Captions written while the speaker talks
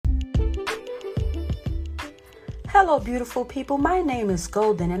Hello, beautiful people. My name is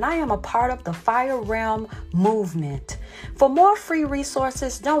Golden, and I am a part of the Fire Realm movement. For more free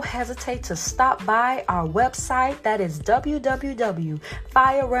resources, don't hesitate to stop by our website. That is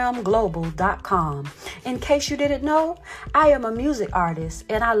www.firerealmglobal.com. In case you didn't know, I am a music artist,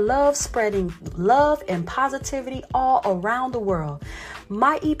 and I love spreading love and positivity all around the world.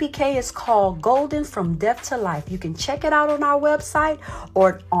 My EPK is called Golden from Death to Life. You can check it out on our website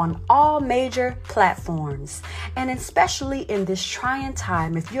or on all major platforms. And especially in this trying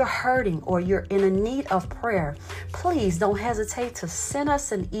time, if you're hurting or you're in a need of prayer, please don't hesitate to send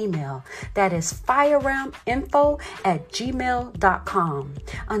us an email. That is firerealminfo@gmail.com.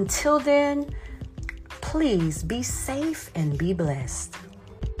 Until then, please be safe and be blessed.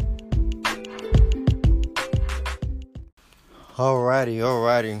 Alrighty.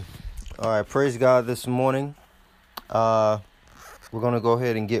 All right, praise God this morning. We're going to go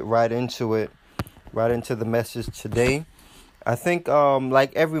ahead and get right into it, right into the message today. I think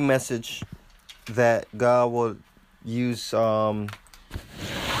like every message that God will use here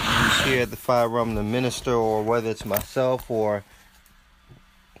at the Fire Realm, the minister, or whether it's myself or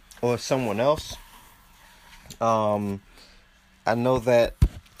someone else, I know that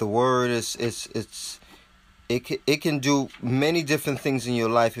the word it can do many different things in your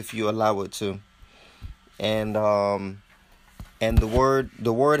life if you allow it to. And the word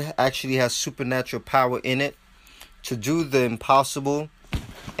actually has supernatural power in it to do the impossible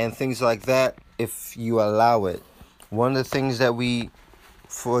and things like that if you allow it. One of the things that we,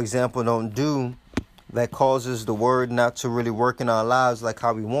 for example, don't do that causes the word not to really work in our lives like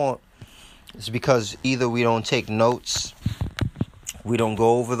how we want is because either we don't take notes, we don't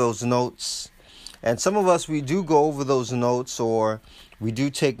go over those notes. And some of us, we do go over those notes or we do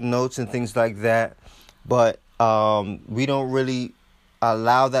take notes and things like that. But we don't really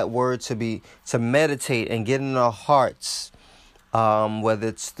allow that word to meditate and get in our hearts, whether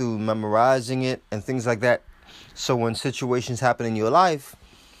it's through memorizing it and things like that. So when situations happen in your life,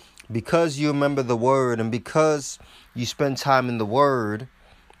 because you remember the word and because you spend time in the word,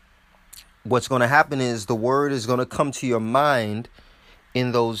 what's going to happen is the word is going to come to your mind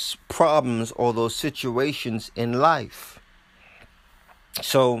in those problems or those situations in life.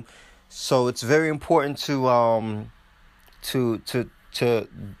 So it's very important to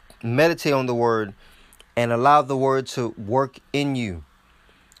meditate on the word and allow the word to work in you,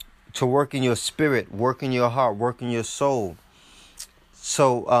 to work in your spirit, work in your heart, work in your soul.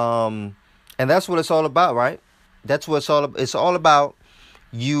 So and that's what it's all about, right? That's what it's all about,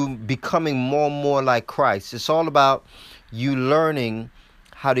 you becoming more and more like Christ. It's all about you learning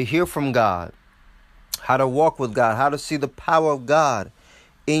how to hear from God, how to walk with God, how to see the power of God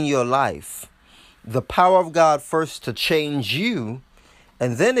in your life. The power of God first to change you,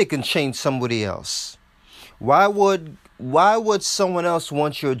 and then it can change somebody else. Why would someone else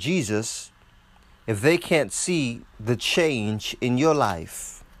want your Jesus if they can't see the change in your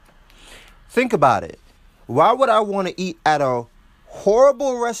life? Think about it. Why would I want to eat at a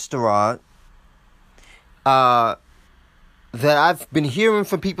horrible restaurant that I've been hearing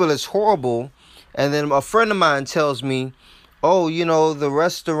from people is horrible, and then a friend of mine tells me, oh, the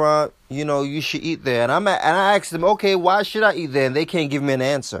restaurant, you should eat there. And I asked them, okay, why should I eat there? And they can't give me an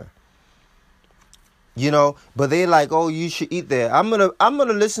answer. But they like, oh, you should eat there. I'm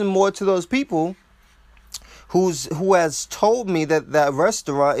gonna listen more to those people who has told me that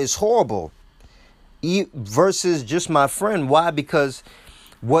restaurant is horrible, versus just my friend. Why? Because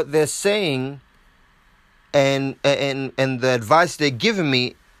what they're saying and the advice they're giving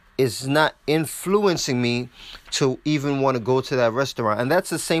me is not influencing me to even want to go to that restaurant. And that's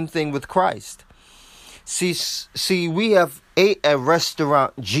the same thing with Christ. See, we have ate at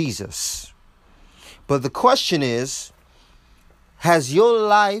restaurant Jesus. But the question is, has your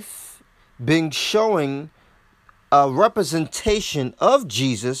life been showing a representation of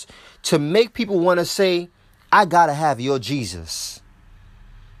Jesus to make people want to say, I got to have your Jesus?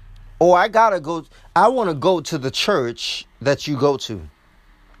 Or I want to go to the church that you go to.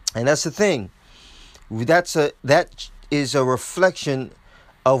 And that's the thing. That is a reflection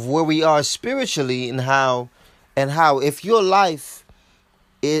of where we are spiritually and how if your life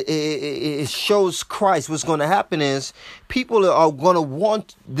it shows Christ, what's going to happen is people are going to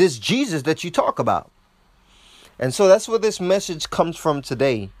want this Jesus that you talk about. And so that's where this message comes from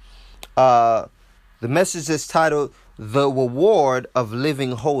today. The message is titled, The Reward of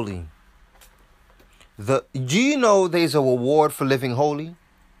Living Holy. Do you know there's a reward for living holy?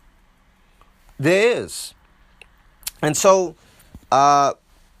 There is. And so, matter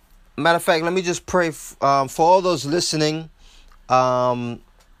of fact, let me just pray for all those listening.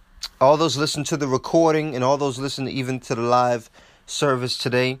 all those listen to the recording and all those listen even to the live service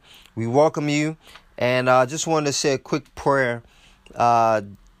today, we welcome you. And I just wanted to say a quick prayer,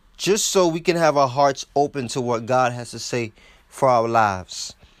 just so we can have our hearts open to what God has to say for our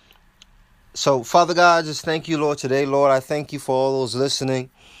lives. So, Father God, I just thank you, Lord, today. Lord, I thank you for all those listening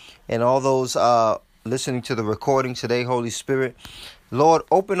and all those listening to the recording today, Holy Spirit. Lord,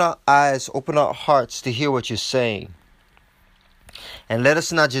 open our eyes, open our hearts to hear what you're saying. And let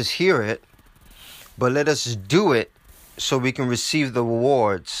us not just hear it, but let us do it so we can receive the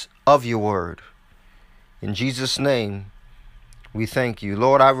rewards of your word. In Jesus' name, we thank you.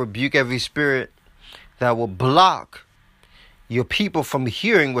 Lord, I rebuke every spirit that will block your people from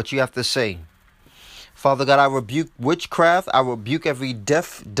hearing what you have to say. Father God, I rebuke witchcraft. I rebuke every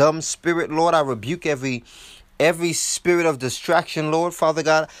deaf, dumb spirit, Lord. I rebuke every spirit of distraction, Lord. Father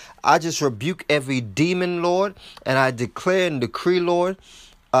God, I just rebuke every demon, Lord. And I declare and decree, Lord,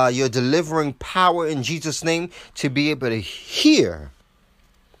 your delivering power in Jesus' name to be able to hear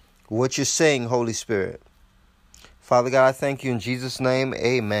what you're saying, Holy Spirit. Father God, I thank you in Jesus' name.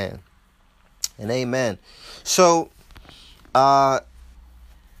 Amen. And amen. So, like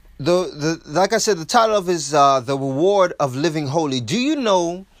I said, the title of is The Reward of Living Holy. Do you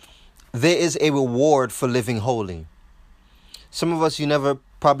know there is a reward for living holy? Some of us, you never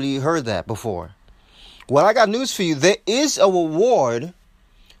probably heard that before. Well, I got news for you. There is a reward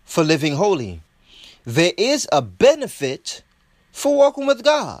for living holy. There is a benefit for walking with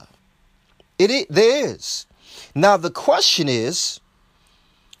God. There is. Now, the question is,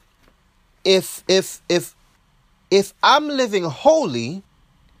 if I'm living holy,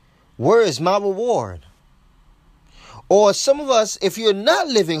 where is my reward? Or some of us, if you're not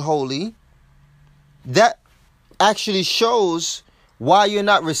living holy, that actually shows why you're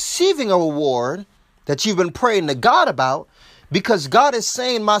not receiving a reward that you've been praying to God about, because God is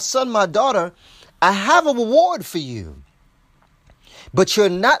saying, my son, my daughter, I have a reward for you. But you're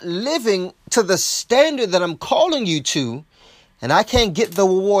not living to the standard that I'm calling you to, and I can't get the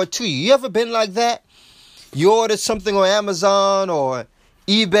reward to you. You ever been like that? You ordered something on Amazon or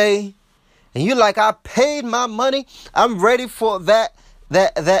eBay, and you're like, I paid my money. I'm ready for that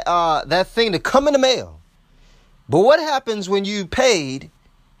thing to come in the mail. But what happens when you paid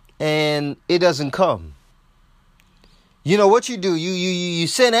and it doesn't come? You know what you do? You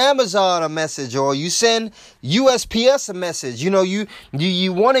send Amazon a message, or you send USPS a message. You know, you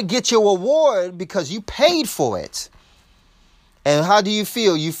want to get your reward because you paid for it. And how do you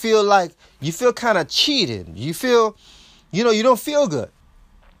feel? You feel kind of cheated. You feel, you don't feel good.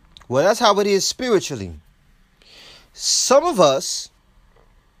 Well, that's how it is spiritually. Some of us,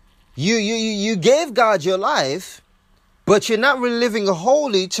 you gave God your life, but you're not really living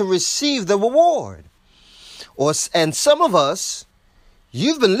holy to receive the reward. And some of us,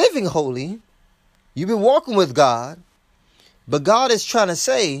 you've been living holy, you've been walking with God, but God is trying to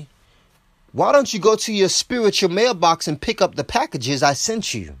say, why don't you go to your spiritual mailbox and pick up the packages I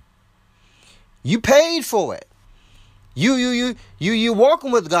sent you? You paid for it. You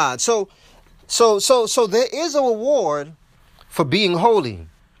walking with God. So there is a reward for being holy.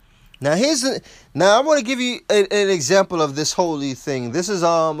 Now I want to give you an example of this holy thing. This is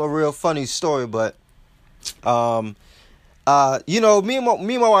a real funny story, but me and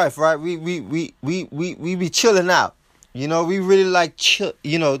my wife, right? We be chilling out. We really like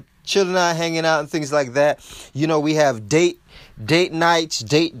chilling out, hanging out, and things like that. We have date nights,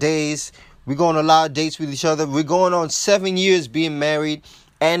 date days. We go on a lot of dates with each other. We're going on 7 years being married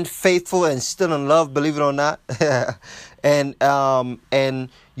and faithful and still in love, believe it or not. and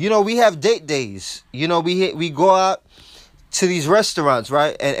we have date days. We go out to these restaurants,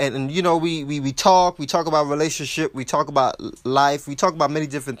 right? And we talk about relationship, we talk about life, we talk about many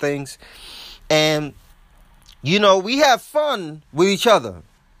different things. And we have fun with each other.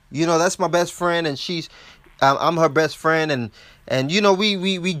 That's my best friend, and I'm her best friend, and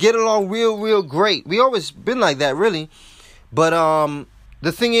we get along real great. We always been like that, really. But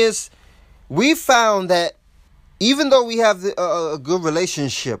the thing is, we found that even though we have a good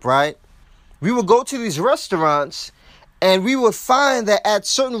relationship, right? We would go to these restaurants, and we would find that at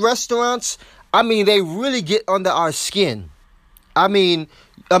certain restaurants, they really get under our skin. We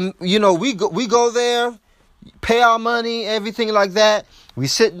go there, pay our money, everything like that. We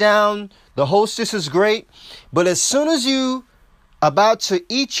sit down. The hostess is great. But as soon as you about to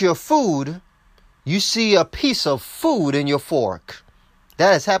eat your food, you see a piece of food in your fork.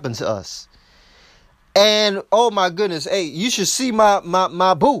 That has happened to us. And oh my goodness, hey, you should see my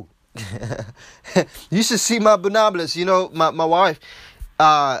boo. You should see my binoculars. My wife.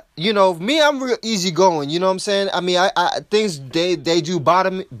 Me, I'm real easygoing. You know what I'm saying? I mean, I things they do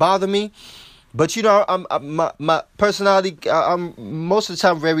bother me, but my personality. I'm most of the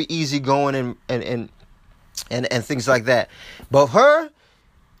time very easygoing and things like that. But her,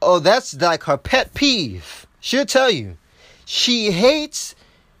 oh, that's like her pet peeve. She'll tell you, she hates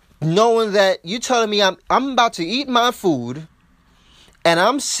knowing that you telling me I'm about to eat my food, and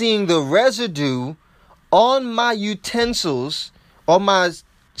I'm seeing the residue on my utensils, on my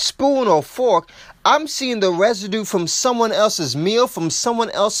spoon or fork. I'm seeing the residue from someone else's meal, from someone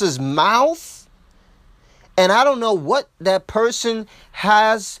else's mouth. And I don't know what that person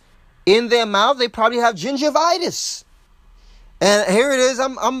has in their mouth. They probably have gingivitis. And here it is.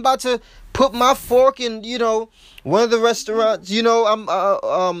 I'm about to put my fork in, one of the restaurants.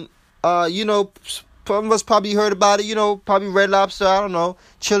 Some of us probably heard about it, probably Red Lobster, I don't know,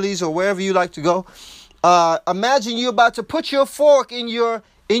 Chili's or wherever you like to go. Imagine you're about to put your fork in your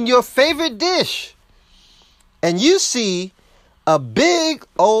favorite dish, and you see a big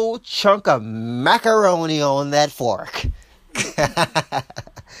old chunk of macaroni on that fork.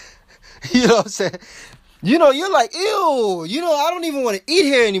 You know what I'm saying? You're like, ew, I don't even want to eat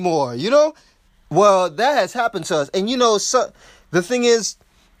here anymore, Well, that has happened to us. And, so the thing is,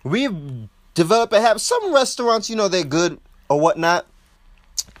 we've developed a habit. Some restaurants, they're good or whatnot,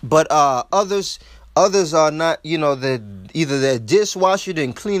 but others are not, either their dishwasher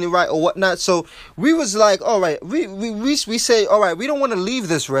didn't clean it right or whatnot. So we was like, all right, we say, all right, we don't want to leave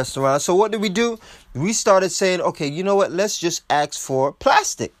this restaurant. So what did we do? We started saying, okay, you know what? Let's just ask for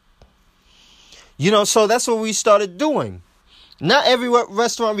plastic. So that's what we started doing. Not every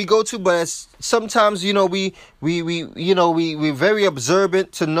restaurant we go to, but sometimes, we're very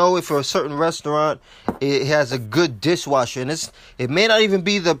observant to know if for a certain restaurant it has a good dishwasher. And it may not even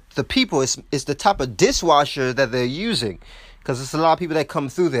be the people. It's the type of dishwasher that they're using, because it's a lot of people that come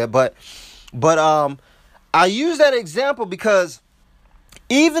through there. But I use that example because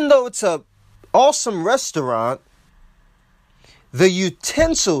even though it's a awesome restaurant, the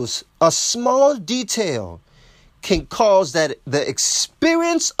utensils, a small detail, can cause the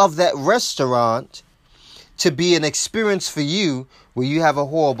experience of that restaurant to be an experience for you where you have a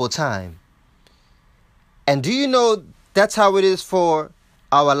horrible time. And do you know that's how it is for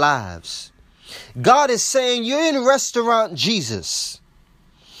our lives? God is saying you're in restaurant Jesus.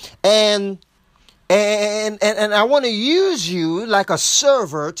 And I want to use you like a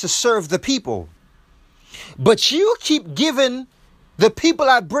server to serve the people. But you keep giving the people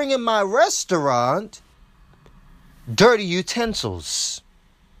I bring in my restaurant dirty utensils.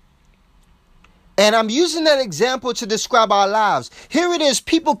 And I'm using that example to describe our lives. Here it is.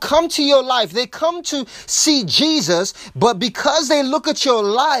 People come to your life. They come to see Jesus, but because they look at your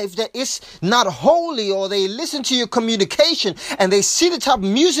life that it's not holy, or they listen to your communication and they see the type of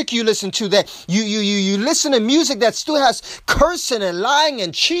music you listen to, that you listen to music that still has cursing and lying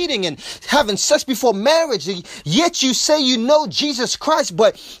and cheating and having sex before marriage, yet you say you know Jesus Christ.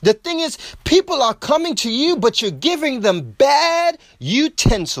 But the thing is, people are coming to you, but you're giving them bad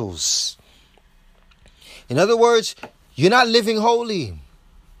utensils. In other words, you're not living holy.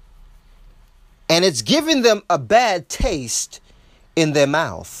 And it's giving them a bad taste in their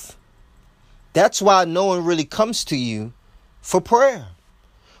mouth. That's why no one really comes to you for prayer,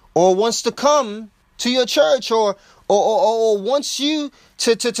 or wants to come to your church, or wants you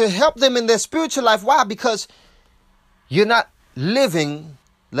to help them in their spiritual life. Why? Because you're not living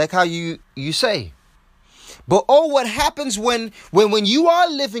like how you say. But what happens when you are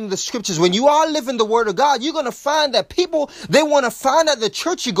living the scriptures, when you are living the word of God, you're going to find that people, they want to find out the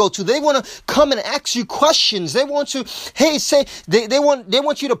church you go to. They want to come and ask you questions. They want to, they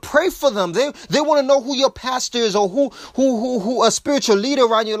want you to pray for them. They want to know who your pastor is, or who a spiritual leader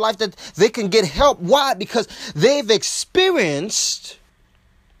around your life that they can get help. Why? Because they've experienced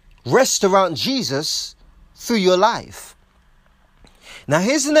restaurant Jesus through your life. Now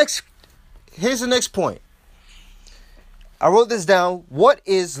here's the next point. I wrote this down. What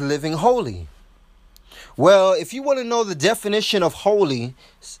is living holy? Well, if you want to know the definition of holy,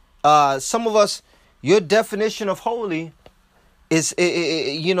 some of us, your definition of holy is,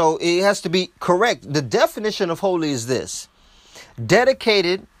 it has to be correct. The definition of holy is this: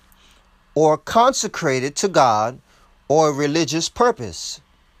 dedicated or consecrated to God or a religious purpose.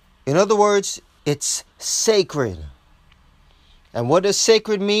 In other words, it's sacred. And what does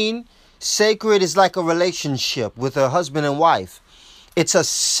sacred mean? Sacred is like a relationship with a husband and wife. It's a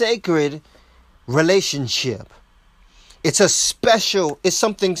sacred relationship. It's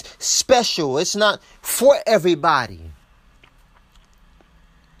something special. It's not for everybody.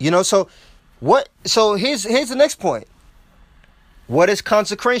 So here's the next point. What is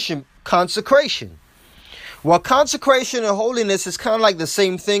consecration? Consecration. Well, consecration and holiness is kind of like the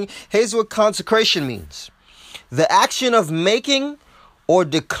same thing. Here's what consecration means. The action of making or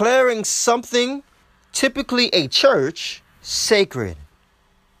declaring something, typically a church, sacred.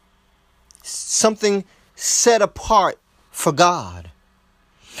 Something set apart for God.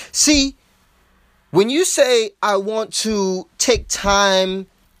 See, when you say, I want to take time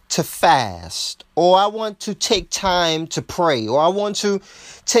to fast, or I want to take time to pray, or I want to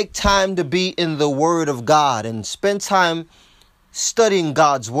take time to be in the Word of God and spend time studying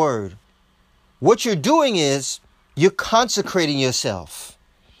God's Word, what you're doing is you're consecrating yourself.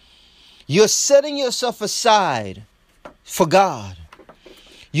 You're setting yourself aside for God.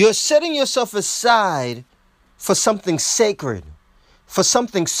 You're setting yourself aside for something sacred, for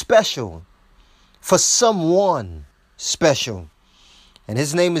something special, for someone special. And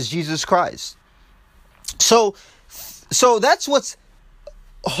his name is Jesus Christ. So that's what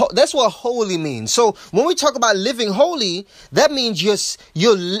holy means. So when we talk about living holy, that means you're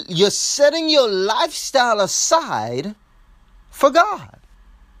setting your lifestyle aside for God.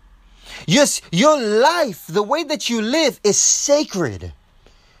 Yes, your life, the way that you live, is sacred.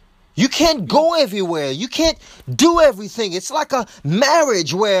 You can't go everywhere. You can't do everything. It's like a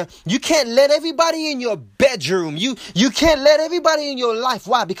marriage where you can't let everybody in your bedroom. You can't let everybody in your life.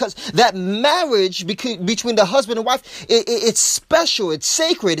 Why? Because that marriage between the husband and wife, it's special. It's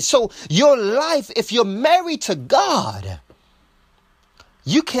sacred. So your life, if you're married to God,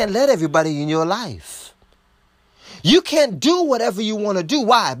 you can't let everybody in your life. You can't do whatever you want to do.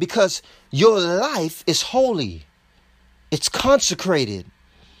 Why? Because your life is holy. It's consecrated.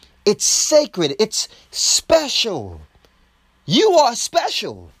 It's sacred. It's special. You are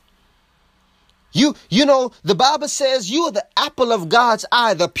special. You know, the Bible says you are the apple of God's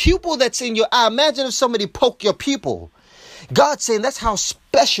eye, the pupil that's in your eye. Imagine if somebody poked your pupil. God's saying that's how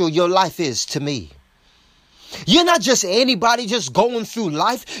special your life is to me. You're not just anybody just going through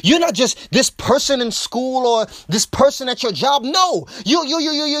life. You're not just this person in school or this person at your job. No, you're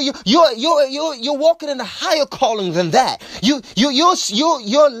walking in a higher calling than that.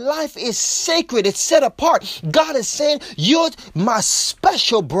 Your life is sacred. It's set apart. God is saying you're my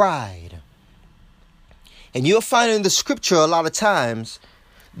special bride. And you'll find in the scripture a lot of times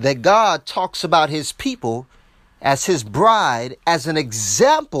that God talks about his people as his bride as an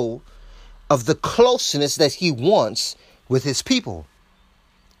example of the closeness that he wants with his people,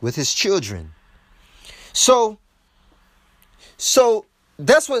 with his children. So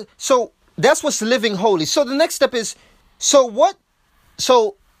that's what's living holy. So the next step is, so what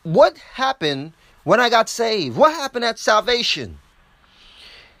happened when I got saved? What happened at salvation?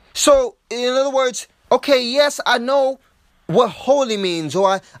 So in other words, okay, yes, I know what holy means,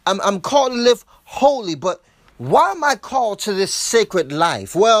 or I'm called to live holy, but why am I called to this sacred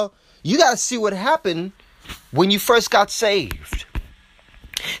life? Well, you got to see what happened when you first got saved.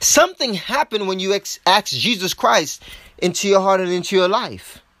 Something happened when you asked Jesus Christ into your heart and into your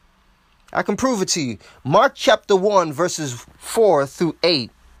life. I can prove it to you. Mark chapter 1, verses 4 through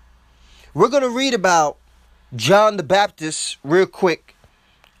 8. We're going to read about John the Baptist real quick,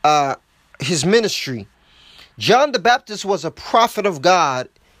 his ministry. John the Baptist was a prophet of God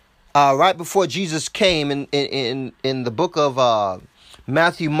right before Jesus came in the book of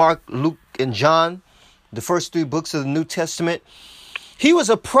Matthew, Mark, Luke, and John, the first three books of the New Testament. He was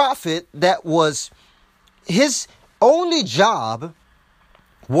a prophet that was, his only job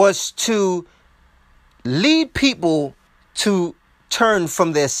was to lead people to turn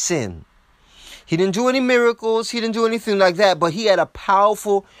from their sin. He didn't do any miracles. He didn't do anything like that, but he had a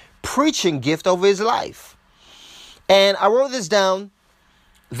powerful preaching gift over his life. And I wrote this down,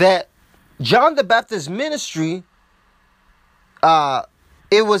 that John the Baptist's ministry,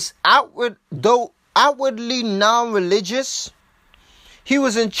 it was outwardly non-religious. He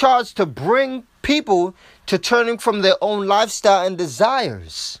was in charge to bring people to turning from their own lifestyle and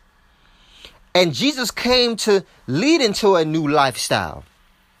desires. And Jesus came to lead into a new lifestyle.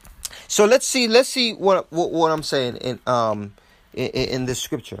 So let's see what I'm saying in this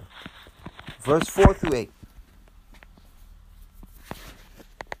scripture. Verse 4 through 8.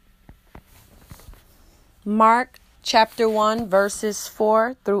 Mark chapter 1, verses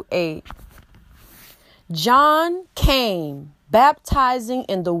 4 through 8. John came, baptizing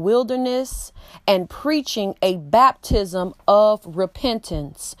in the wilderness and preaching a baptism of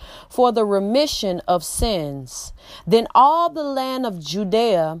repentance for the remission of sins. Then all the land of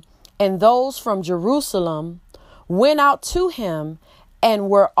Judea and those from Jerusalem went out to him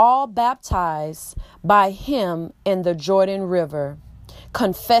and were all baptized by him in the Jordan River,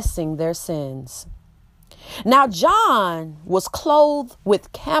 confessing their sins. Now John was clothed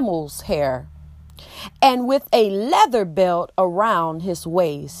with camel's hair and with a leather belt around his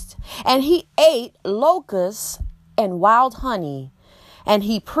waist. And he ate locusts and wild honey. And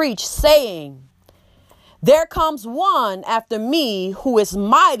he preached, saying, there comes one after me who is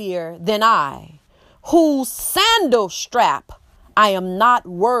mightier than I, whose sandal strap I am not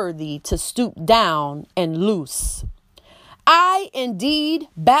worthy to stoop down and loose. I indeed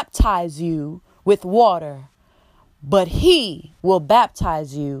baptize you with water, but he will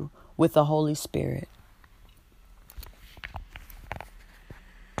baptize you with the Holy Spirit.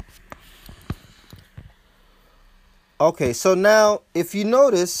 Okay, so now if you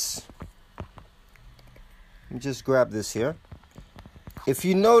notice, let me just grab this here. If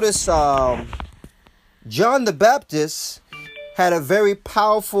you notice, John the Baptist had a very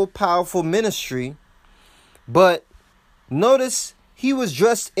powerful ministry, but notice he was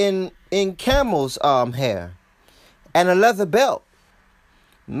dressed in camel's hair and a leather belt.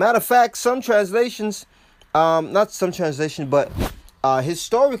 Matter of fact, some translations, not some translations, but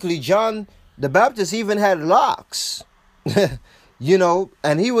historically, John the Baptist even had locks.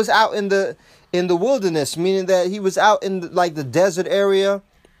 And he was out in the wilderness, meaning that he was out in the desert area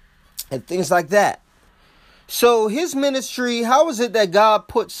and things like that. So his ministry, how is it that God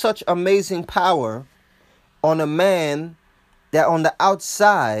put such amazing power on a man that on the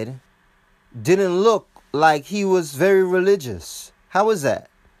outside didn't look like he was very religious? How is that?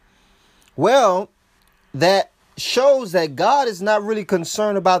 Well, that shows that God is not really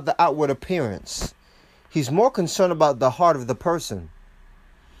concerned about the outward appearance. He's more concerned about the heart of the person.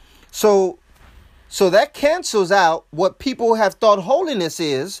 So that cancels out what people have thought holiness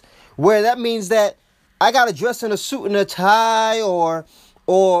is, where that means that I got to dress in a suit and a tie or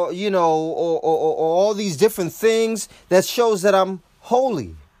all these different things that shows that I'm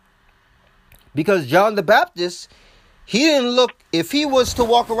holy. Because John the Baptist, he didn't look, if he was to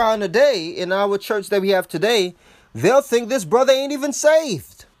walk around today in our church that we have today, they'll think this brother ain't even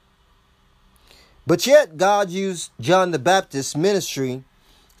saved. But yet God used John the Baptist's ministry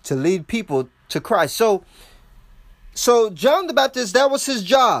to lead people to Christ. So John the Baptist, that was his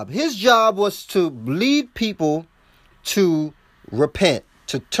job. His job was to lead people to repent,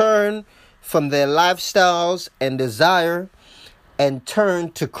 to turn from their lifestyles and desire and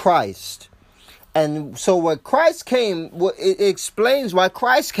turn to Christ. And so when Christ came, it explains why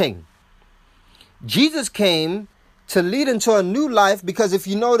Christ came. Jesus came to lead into a new life, because if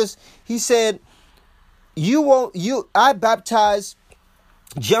you notice, he said, I baptize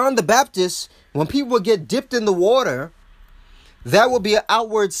John the Baptist. When people get dipped in the water, that will be an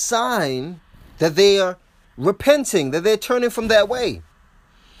outward sign that they are repenting, that they're turning from that way.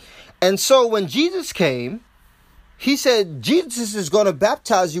 And so when Jesus came, he said, Jesus is going to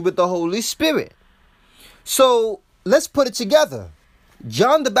baptize you with the Holy Spirit. So let's put it together.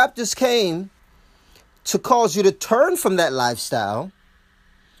 John the Baptist came to cause you to turn from that lifestyle,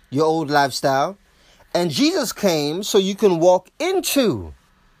 your old lifestyle. And Jesus came so you can walk into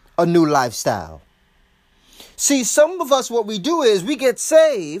a new lifestyle. See, some of us, what we do is we get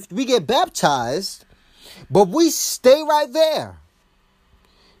saved, we get baptized, but we stay right there.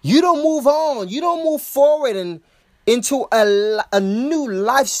 You don't move on. You don't move forward and into a new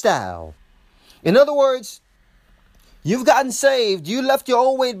lifestyle. In other words, you've gotten saved, you left your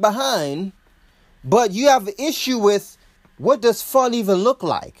old way behind, but you have an issue with what does fun even look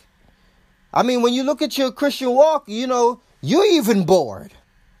like? I mean, when you look at your Christian walk, you're even bored.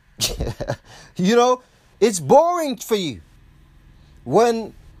 It's boring for you.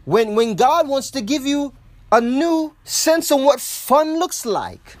 When God wants to give you a new sense of what fun looks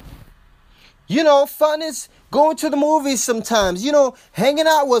like. Fun is going to the movies sometimes, hanging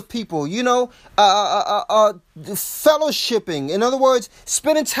out with people, fellowshipping. In other words,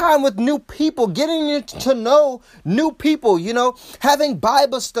 spending time with new people, getting to know new people, having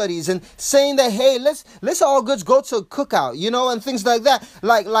Bible studies and saying that, hey, let's all go to a cookout, and things like that.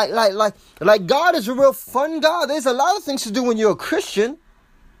 Like God is a real fun God. There's a lot of things to do when you're a Christian.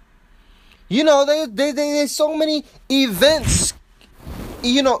 There's so many events,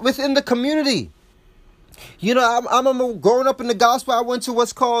 within the community. I remember growing up in the gospel, I went to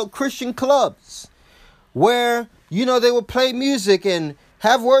what's called Christian clubs where, they would play music and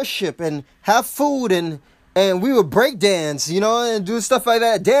have worship and have food and we would break dance, and do stuff like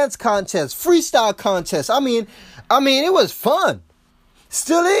that. Dance contests, freestyle contests. I mean, it was fun.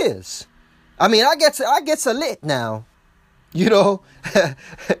 Still is. I get so lit now,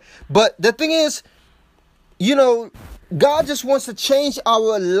 but the thing is, God just wants to change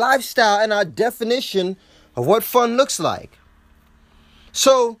our lifestyle and our definition of what fun looks like.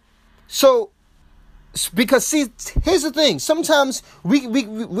 So Because see, here's the thing. Sometimes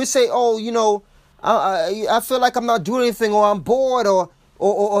we say, oh, I feel like I'm not doing anything, or I'm bored,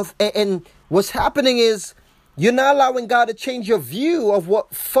 and what's happening is you're not allowing God to change your view of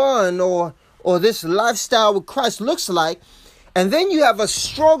what fun or this lifestyle with Christ looks like. And then you have a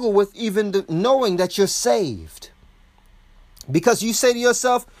struggle with even knowing that you're saved. Because you say to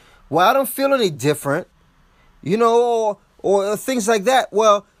yourself, well, I don't feel any different, or things like that.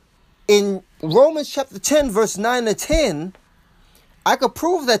 Well, in Romans chapter 10, verse 9 to 10, I could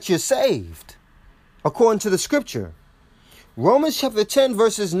prove that you're saved according to the scripture. Romans chapter 10,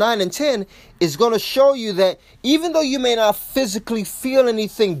 verses 9 and 10 is going to show you that even though you may not physically feel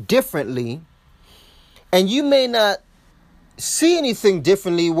anything differently, and you may not see anything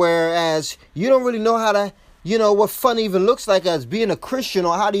differently, whereas you don't really know how to, what fun even looks like as being a Christian,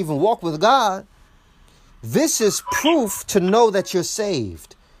 or how to even walk with God, this is proof to know that you're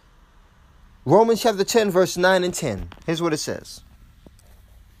saved. Romans chapter 10, verse 9 and 10. Here's what it says.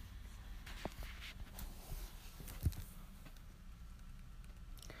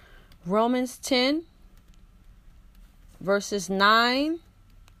 Romans 10, verses 9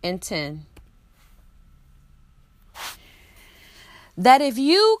 and 10. That if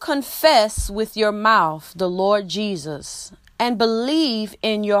you confess with your mouth the Lord Jesus and believe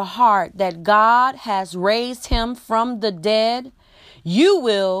in your heart that God has raised him from the dead, you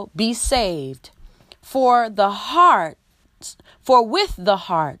will be saved. For with the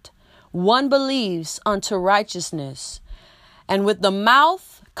heart one believes unto righteousness, and with the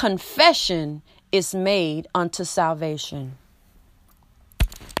mouth confession is made unto salvation.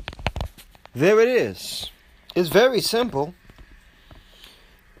 There it is. It's very simple.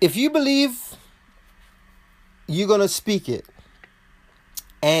 If you believe, you're going to speak it.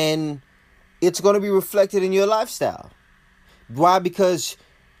 And it's going to be reflected in your lifestyle. Why? Because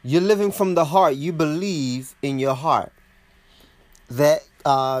you're living from the heart. You believe in your heart that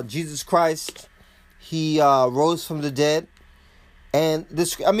Jesus Christ, he rose from the dead. And the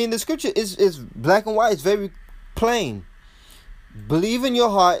scripture is black and white. It's very plain. Believe in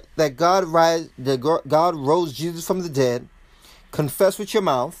your heart that God rose Jesus from the dead. Confess with your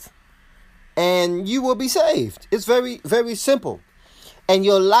mouth, and you will be saved. It's very, very simple. And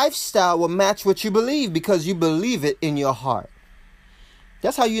your lifestyle will match what you believe, because you believe it in your heart.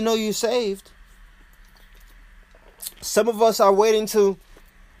 That's how you know you're saved. Some of us are waiting to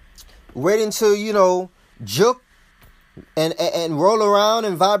juke and roll around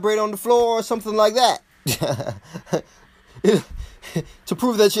and vibrate on the floor or something like that to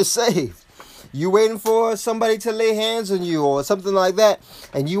prove that you're saved. You're waiting for somebody to lay hands on you or something like that,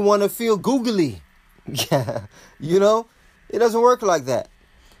 and you want to feel googly. Yeah, it doesn't work like that.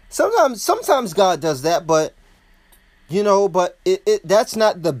 Sometimes God does that, but that's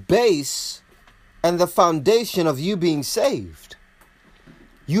not the base and the foundation of you being saved.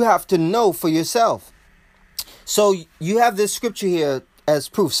 You have to know for yourself. So you have this scripture here as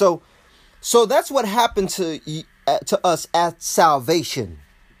proof. So that's what happened to us at salvation.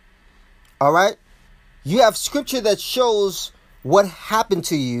 All right. You have scripture that shows what happened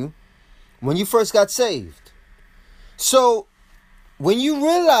to you when you first got saved. So when you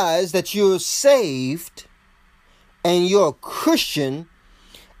realize that you're saved and you're a Christian,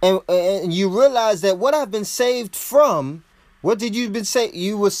 and you realize that what I've been saved from, what did you been saved?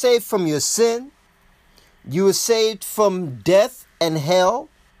 You were saved from your sin. You were saved from death and hell.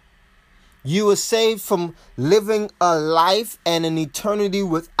 You were saved from living a life and an eternity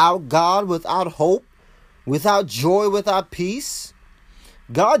without God, without hope, without joy, without peace.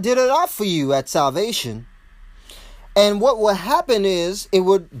 God did it all for you at salvation. And what will happen is it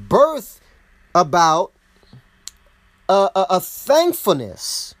would birth about a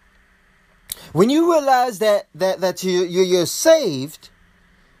thankfulness. When you realize that you're saved,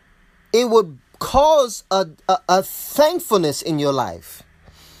 it would cause a thankfulness in your life.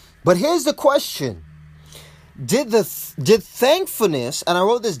 But here's the question. Did thankfulness, and I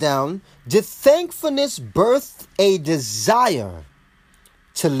wrote this down, did thankfulness birth a desire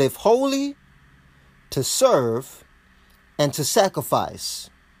to live holy, to serve, and to sacrifice?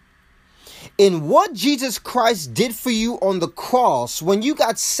 In what Jesus Christ did for you on the cross when you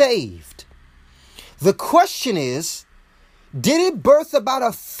got saved, the question is, did it birth about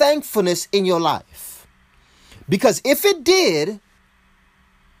a thankfulness in your life? Because if it did,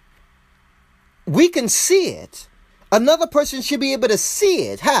 we can see it. Another person should be able to see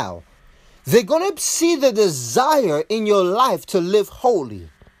it. How? They're going to see the desire in your life to live holy.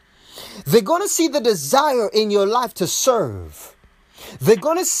 They're going to see the desire in your life to serve. They're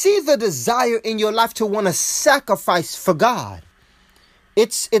going to see the desire in your life to want to sacrifice for God.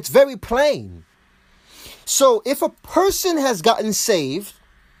 It's very plain. So if a person has gotten saved,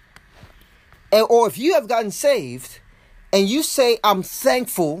 or if you have gotten saved, and you say, I'm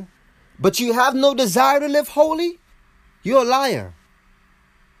thankful, but you have no desire to live holy, you're a liar.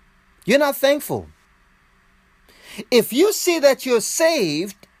 You're not thankful. If you see that you're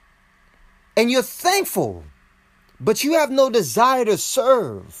saved and you're thankful, but you have no desire to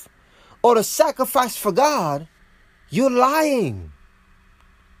serve or to sacrifice for God, you're lying.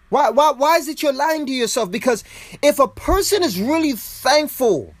 Why is it you're lying to yourself? Because if a person is really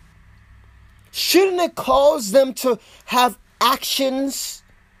thankful, shouldn't it cause them to have actions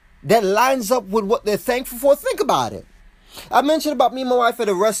that lines up with what they're thankful for? Think about it. I mentioned about me and my wife at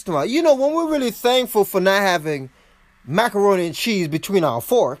a restaurant. You know, when we're really thankful for not having macaroni and cheese between our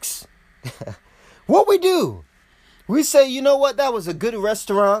forks, what we do? We say, you know what? That was a good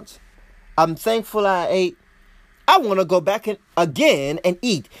restaurant. I'm thankful I ate. I want to go back again and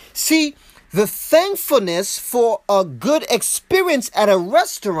eat. See, the thankfulness for a good experience at a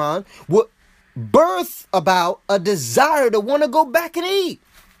restaurant will birth about a desire to want to go back and eat.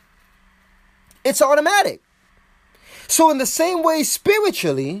 It's automatic. So in the same way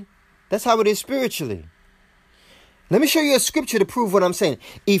spiritually, that's how it is spiritually. Let me show you a scripture to prove what I'm saying.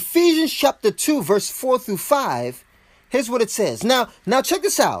 Ephesians chapter 2, verse 4 through 5. Here's what it says. Now check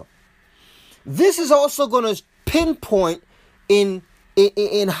this out. This is also going to pinpoint in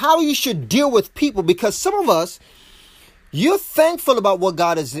how you should deal with people, because some of us, you're thankful about what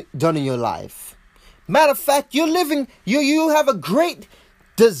God has done in your life. Matter of fact, you're living, you have a great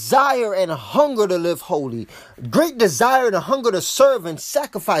desire and hunger to live holy, great desire and hunger to serve and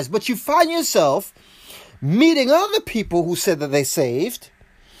sacrifice, but you find yourself meeting other people who said that they saved,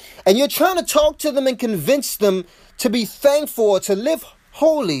 and you're trying to talk to them and convince them to be thankful or to live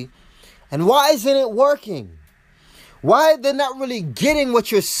holy. And why isn't it working? Why they're not really getting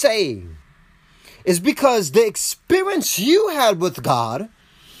what you're saying? Is because the experience you had with God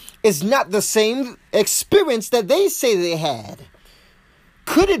is not the same experience that they say they had.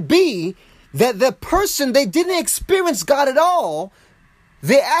 Could it be that the person, they didn't experience God at all?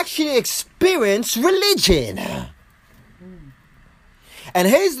 They actually experienced religion. And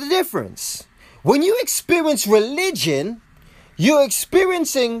here's the difference. When you experience religion, you're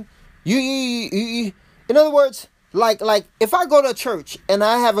experiencing, in other words, like if I go to church and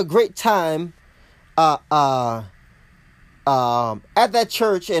I have a great time at that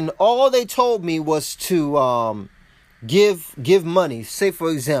church, and all they told me was to give money, say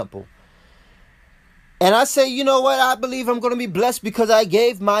for example, and I say, you know what, I believe I'm going to be blessed because I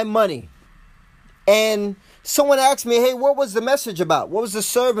gave my money. And someone asked me, hey, what was the message about? What was the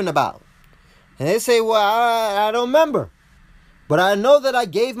sermon about? And they say, well, I don't remember. But I know that I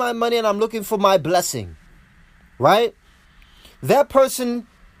gave my money and I'm looking for my blessing. Right? That person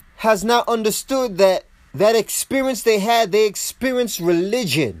has not understood that experience they had, they experienced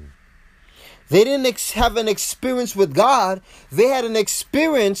religion. They didn't have an experience with God. They had an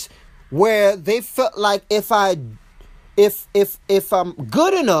experience where they felt like if I'm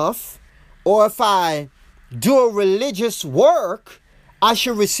good enough, or if I do a religious work, I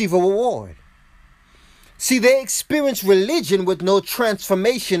should receive a reward. See, they experience religion with no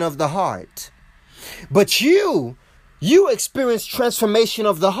transformation of the heart. But you experienced transformation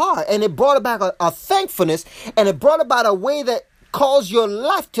of the heart, and it brought about a thankfulness, and it brought about a way that caused your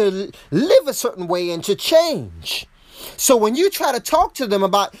life to live a certain way and to change. So when you try to talk to them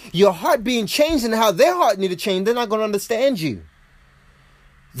about your heart being changed and how their heart need to change, they're not going to understand you.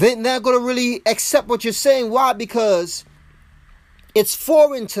 They're not going to really accept what you're saying. Why? Because it's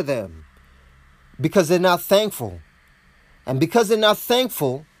foreign to them. Because they're not thankful. And because they're not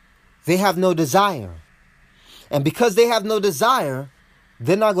thankful, they have no desire. And because they have no desire,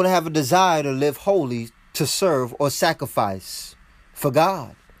 they're not going to have a desire to live holy, to serve or sacrifice for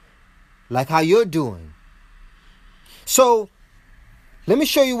God, like how you're doing. So, let me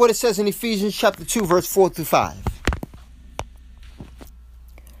show you what it says in Ephesians chapter 2, verse 4 through 5.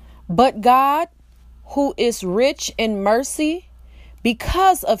 But God, who is rich in mercy,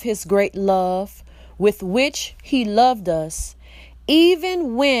 because of his great love with which he loved us,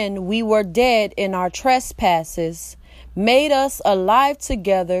 even when we were dead in our trespasses, made us alive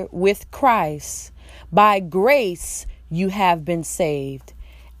together with Christ. By grace you have been saved,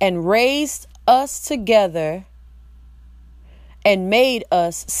 and raised us together and made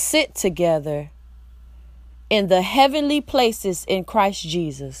us sit together in the heavenly places in Christ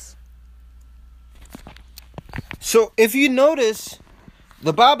Jesus. So if you notice,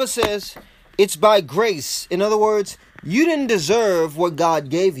 the Bible says it's by grace. In other words, you didn't deserve what God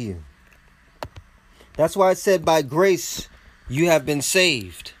gave you. That's why it said by grace you have been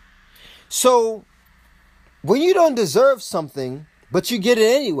saved. So when you don't deserve something, but you get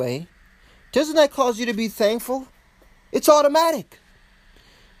it anyway, doesn't that cause you to be thankful? It's automatic.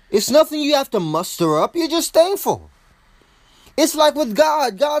 It's nothing you have to muster up. You're just thankful. It's like with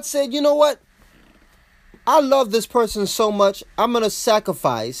God. God said, you know what? I love this person so much, I'm going to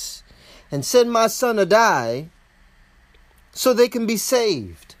sacrifice and send my son to die so they can be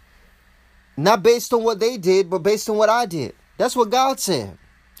saved. Not based on what they did, but based on what I did. That's what God said.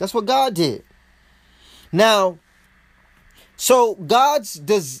 That's what God did. Now, so God's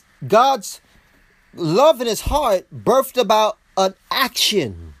love in his heart birthed about an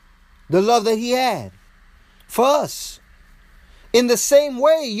action. The love that he had for us. In the same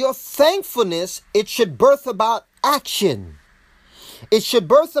way, your thankfulness, it should birth about action. It should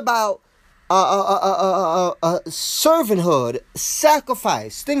birth about servanthood,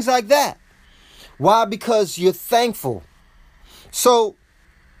 sacrifice, things like that. Why? Because you're thankful. So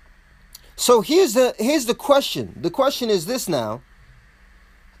here's the question. The question is this now.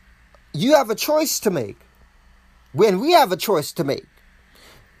 You have a choice to make. When we have a choice to make.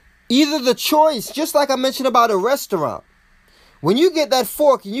 Either the choice, just like I mentioned about a restaurant. When you get that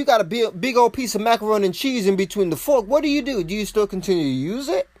fork and you got a big old piece of macaroni and cheese in between the fork, what do? Do you still continue to use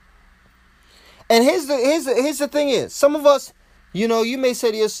it? And here's the thing is, some of us, you may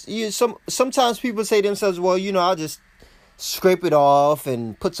say this, sometimes people say to themselves, well, I'll just scrape it off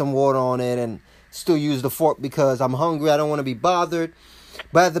and put some water on it and still use the fork because I'm hungry. I don't want to be bothered.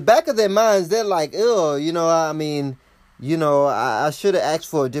 But at the back of their minds, they're like, I should have asked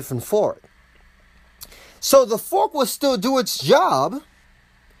for a different fork. So the fork will still do its job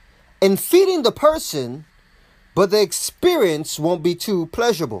in feeding the person, but the experience won't be too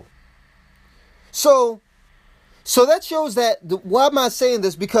pleasurable. So that shows that, why am I saying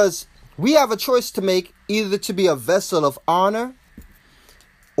this? Because we have a choice to make, either to be a vessel of honor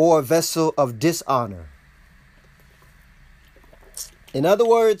or a vessel of dishonor. In other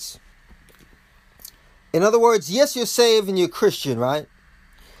words, yes, you're saved and you're Christian, right?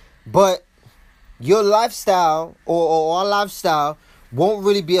 But your lifestyle or our lifestyle won't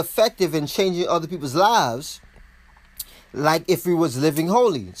really be effective in changing other people's lives like if we was living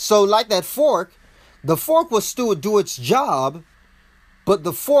holy. So like that fork, the fork will still do its job, but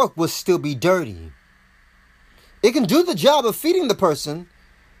the fork will still be dirty. It can do the job of feeding the person,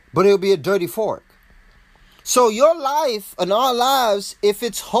 but it'll be a dirty fork. So your life and our lives, if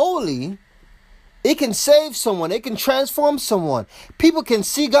it's holy, it can save someone. It can transform someone. People can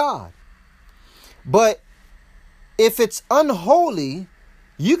see God. But if it's unholy,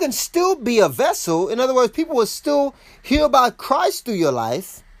 you can still be a vessel. In other words, people will still hear about Christ through your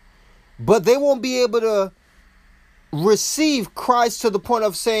life, but they won't be able to receive Christ to the point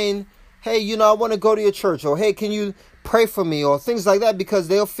of saying, hey, I want to go to your church, or hey, can you pray for me, or things like that, because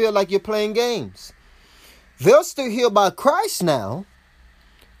they'll feel like you're playing games. They'll still hear about Christ now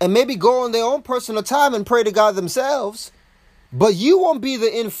and maybe go on their own personal time and pray to God themselves, but you won't be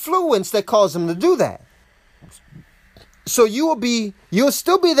the influence that caused them to do that. So you'll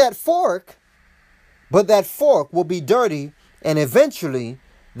still be that fork, but that fork will be dirty, and eventually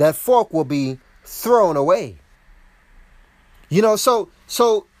that fork will be thrown away. So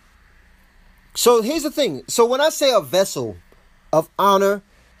here's the thing. So when I say a vessel of honor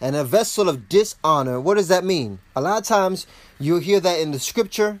and a vessel of dishonor, what does that mean? A lot of times you'll hear that in the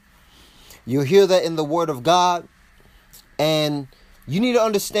scripture. You'll hear that in the word of God. And we need to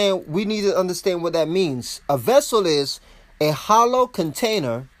understand what that means. A vessel is a hollow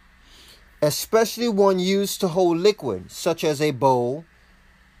container, especially one used to hold liquid, such as a bowl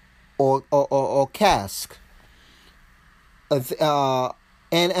or cask.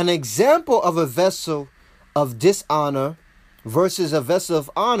 And an example of a vessel of dishonor versus a vessel of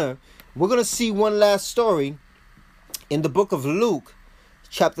honor, we're going to see one last story in the book of Luke,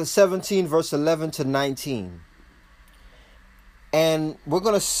 chapter 17, verse 11 to 19. And we're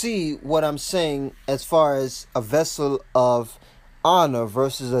going to see what I'm saying as far as a vessel of honor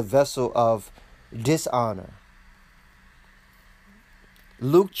versus a vessel of dishonor.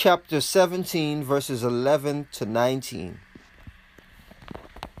 Luke chapter 17, verses 11 to 19.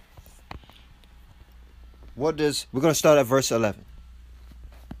 We're going to start at verse 11.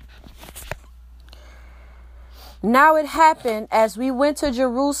 Now it happened as we went to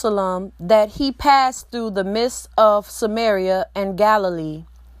Jerusalem that he passed through the midst of Samaria and Galilee.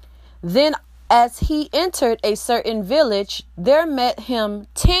 Then as he entered a certain village, there met him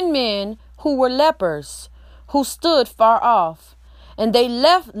 10 men who were lepers, who stood far off. And they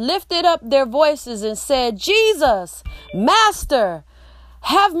lifted up their voices and said, Jesus, Master,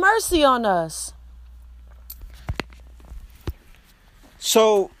 have mercy on us.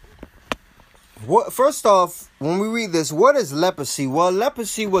 So First off, when we read this, what is leprosy? Well,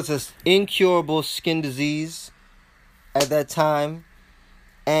 leprosy was an incurable skin disease at that time.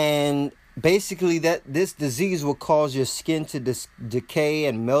 And basically this disease will cause your skin to decay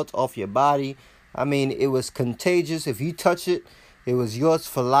and melt off your body. I mean, it was contagious. If you touch it, it was yours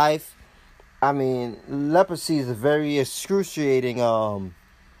for life. I mean, leprosy is a very excruciating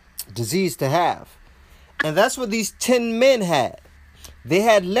disease to have. And that's what these 10 men had. They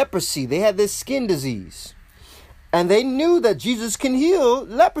had leprosy. They had this skin disease. And they knew that Jesus can heal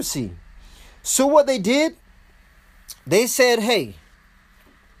leprosy. So what they did, they said, hey,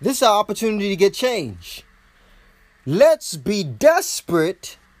 this is our opportunity to get change. Let's be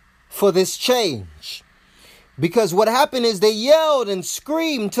desperate for this change. Because what happened is they yelled and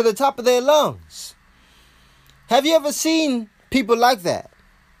screamed to the top of their lungs. Have you ever seen people like that?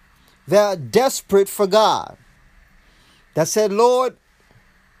 They're desperate for God. That said, Lord,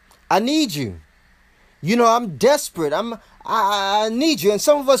 I need you. You know, I'm desperate. I need you. And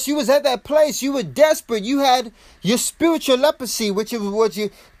some of us, you was at that place. You were desperate. You had your spiritual leprosy, which is what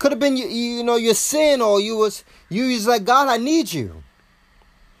you could have been, your sin, or you was like, God, I need you.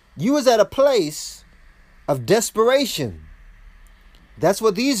 You was at a place of desperation. That's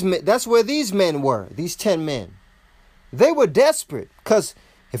where these men were. These 10 men. They were desperate because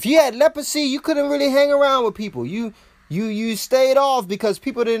if you had leprosy, you couldn't really hang around with people. You stayed off because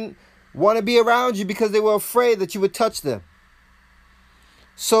people didn't want to be around you because they were afraid that you would touch them.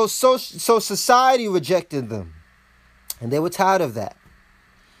 So society rejected them. And they were tired of that.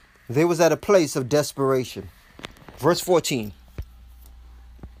 They was at a place of desperation. Verse 14.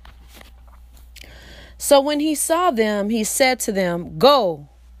 So when he saw them, he said to them, "Go,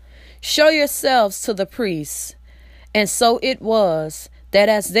 show yourselves to the priests." And so it was that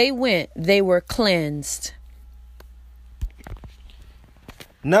as they went, they were cleansed.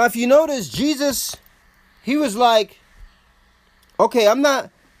 Now, if you notice, Jesus, he was like, okay,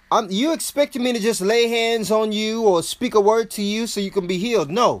 you expecting me to just lay hands on you or speak a word to you so you can be healed.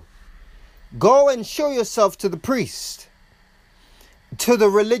 No. Go and show yourself to the priest, to the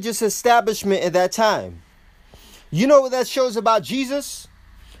religious establishment at that time. You know what that shows about Jesus?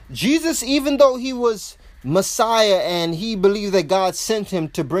 Jesus, even though he was Messiah and he believed that God sent him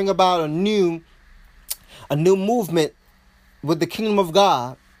to bring about a new movement with the kingdom of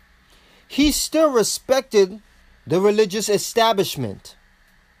God, he still respected the religious establishment.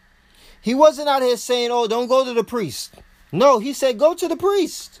 He wasn't out here saying, oh, don't go to the priest. No, he said, go to the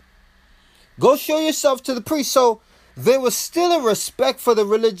priest. Go show yourself to the priest. So there was still a respect for the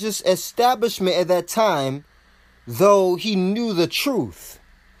religious establishment at that time, though he knew the truth.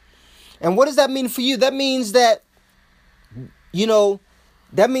 And what does that mean for you? That means that, even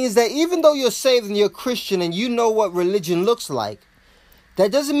though you're saved and you're Christian and you know what religion looks like,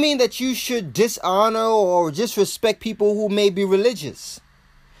 that doesn't mean that you should dishonor or disrespect people who may be religious.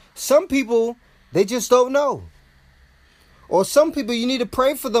 Some people, they just don't know. Or some people, you need to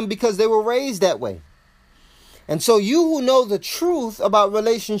pray for them because they were raised that way. And so you who know the truth about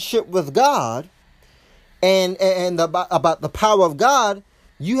relationship with God and about the power of God,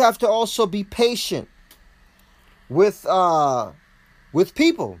 you have to also be patient with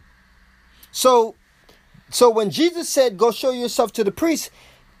people. So when Jesus said, go show yourself to the priest,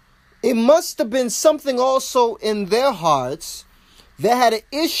 it must have been something also in their hearts that had an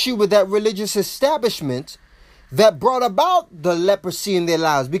issue with that religious establishment that brought about the leprosy in their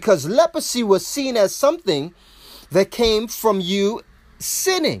lives, because leprosy was seen as something that came from you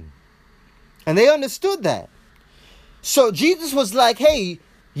sinning. And they understood that. So Jesus was like, hey,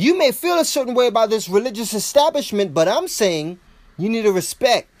 you may feel a certain way about this religious establishment, but I'm saying you need to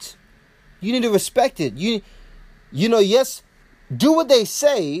respect. You need to respect it. Yes, do what they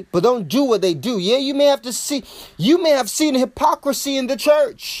say, but don't do what they do. Yeah, you may have seen hypocrisy in the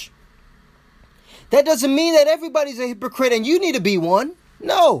church. That doesn't mean that everybody's a hypocrite and you need to be one.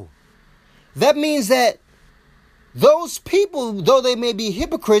 No. That means that those people, though they may be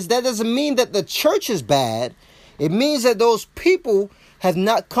hypocrites, that doesn't mean that the church is bad. It means that those people have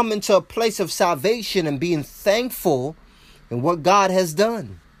not come into a place of salvation and being thankful in what God has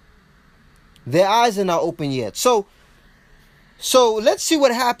done. Their eyes are not open yet. So let's see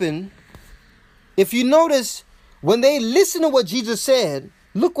what happened. If you notice, when they listened to what Jesus said,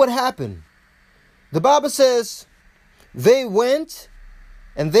 look what happened. The Bible says they went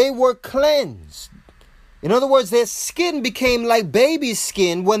and they were cleansed. In other words, their skin became like baby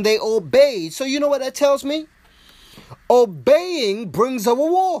skin when they obeyed. So you know what that tells me? Obeying brings a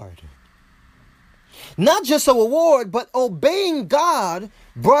reward. Not just a reward, but obeying God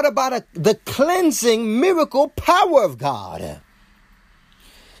brought about the cleansing miracle power of God.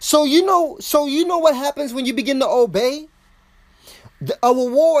 So you know what happens when you begin to obey? A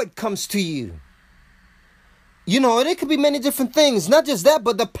reward comes to you. And it could be many different things. Not just that,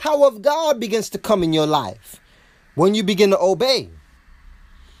 but the power of God begins to come in your life when you begin to obey.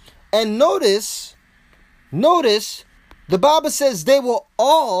 And notice, the Bible says they were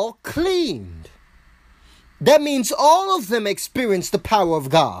all cleaned. That means all of them experienced the power of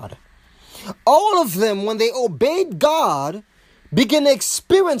God. All of them, when they obeyed God, begin to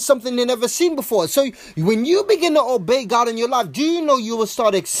experience something they never seen before. So when you begin to obey God in your life, do you know you will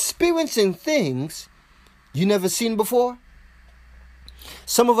start experiencing things you never seen before?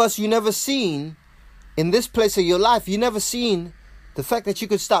 Some of us, you never seen in this place of your life, you never seen the fact that you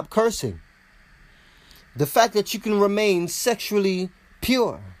could stop cursing. The fact that you can remain sexually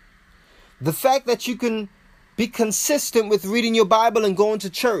pure. The fact that you can be consistent with reading your Bible and going to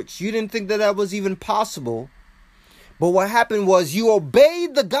church. You didn't think that was even possible. But what happened was you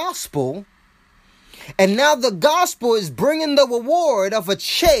obeyed the gospel. And now the gospel is bringing the reward of a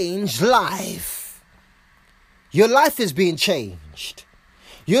changed life. Your life is being changed.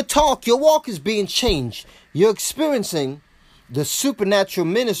 Your walk is being changed. You're experiencing the supernatural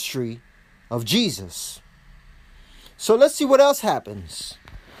ministry of Jesus. So let's see what else happens.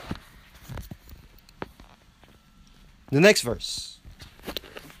 The next verse.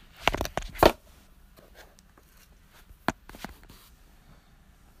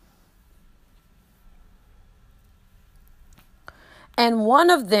 And one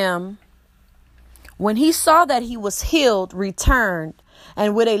of them, when he saw that he was healed, returned,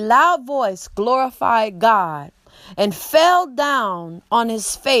 and with a loud voice glorified God, and fell down on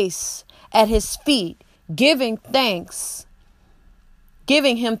his face at his feet, giving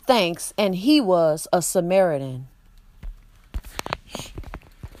him thanks, and he was a Samaritan.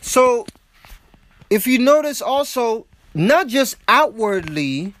 So, if you notice also, not just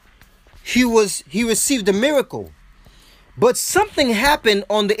outwardly, he received a miracle, but something happened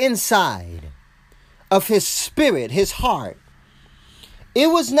on the inside of his spirit, his heart. It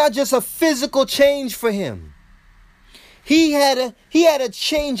was not just a physical change for him. He had a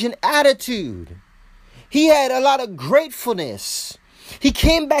change in attitude. He had a lot of gratefulness. He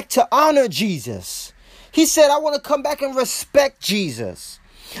came back to honor Jesus. He said, I want to come back and respect Jesus.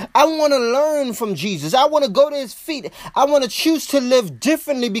 I want to learn from Jesus. I want to go to his feet. I want to choose to live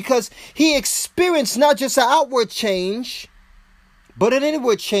differently because he experienced not just an outward change, but an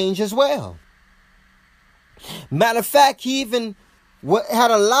inward change as well. Matter of fact, he even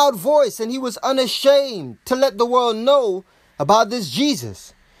had a loud voice and he was unashamed to let the world know about this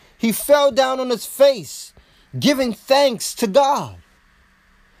Jesus. He fell down on his face, giving thanks to God.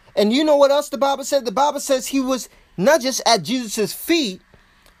 And you know what else the Bible said? The Bible says he was not just at Jesus' feet,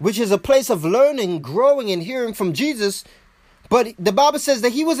 which is a place of learning, growing, and hearing from Jesus, but the Bible says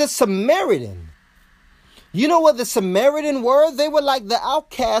that he was a Samaritan. You know what the Samaritan were? They were like the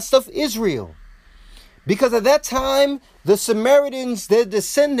outcasts of Israel. Because at that time, the Samaritans, their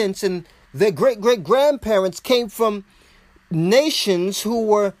descendants and their great-great-grandparents came from nations who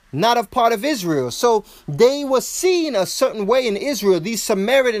were not a part of Israel. So they were seen a certain way in Israel, these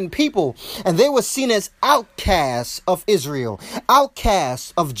Samaritan people, and they were seen as outcasts of Israel,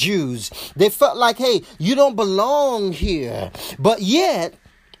 outcasts of Jews. They felt like, hey, you don't belong here. But yet,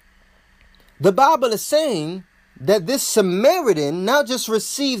 the Bible is saying that this Samaritan not just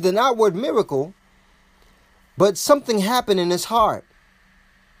received an outward miracle, but something happened in his heart.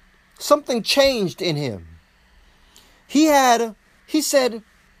 Something changed in him. He said,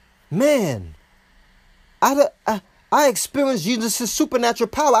 man, I experienced Jesus' supernatural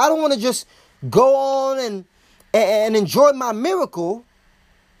power. I don't want to just go on and enjoy my miracle.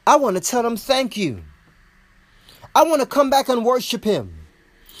 I want to tell him thank you. I want to come back and worship him.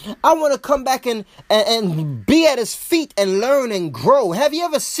 I want to come back and be at his feet and learn and grow. Have you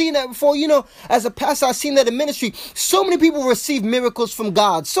ever seen that before? You know, as a pastor, I've seen that in ministry. So many people receive miracles from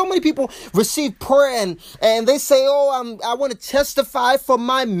God. So many people receive prayer and they say, oh, I want to testify for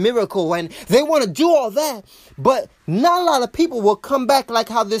my miracle. And they want to do all that. But not a lot of people will come back like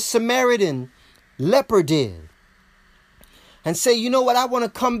how this Samaritan leper did. And say, you know what? I want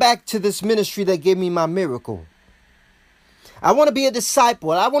to come back to this ministry that gave me my miracle. I want to be a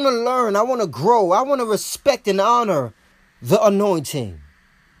disciple. I want to learn. I want to grow. I want to respect and honor the anointing.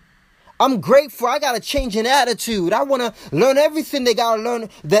 I'm grateful. I got to change an attitude. I want to learn everything they got to learn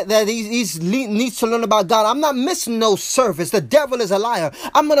that he needs to learn about God. I'm not missing no service. The devil is a liar.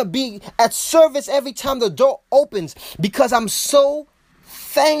 I'm going to be at service every time the door opens because I'm so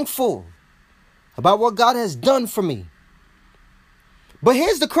thankful about what God has done for me. But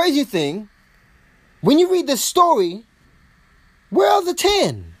here's the crazy thing. When you read this story, where are the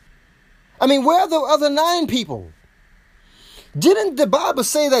 10? I mean, where are the other 9 people? Didn't the Bible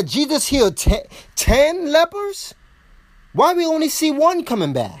say that Jesus healed 10 lepers? Why we only see 1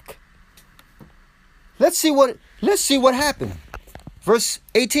 coming back? Let's see what happened. Verse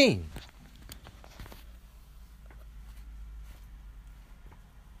 18.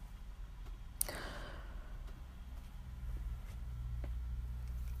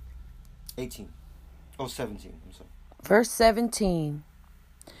 Oh, 17. I'm sorry. Verse 17.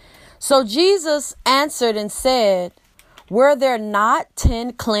 So Jesus answered and said, were there not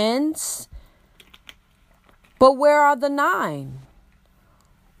 10 cleansed? But where are the 9?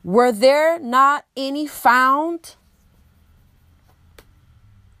 Were there not any found?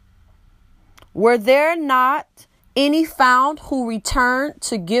 Were there not any found who returned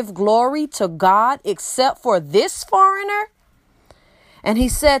to give glory to God except for this foreigner? And he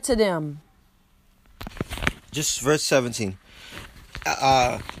said to them, just verse 17.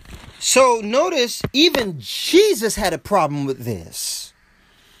 So notice even Jesus had a problem with this.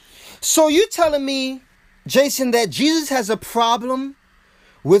 So you telling me, Jason, that Jesus has a problem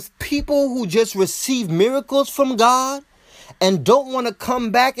with people who just receive miracles from God and don't want to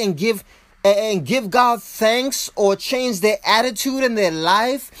come back and give God thanks or change their attitude in their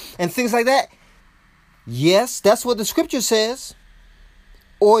life and things like that? Yes, that's what the scripture says.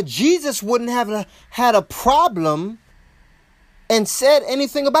 Or Jesus wouldn't have had a problem and said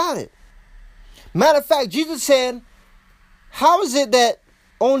anything about it. Matter of fact, Jesus said, how is it that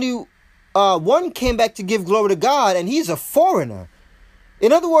only 1 came back to give glory to God and he's a foreigner?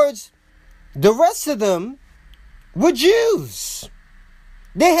 In other words, the rest of them were Jews.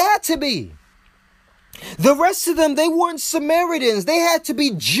 They had to be. The rest of them, they weren't Samaritans. They had to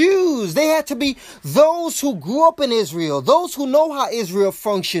be Jews. They had to be those who grew up in Israel, those who know how Israel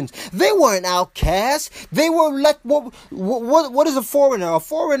functions. They weren't outcasts. They were like, what is a foreigner? A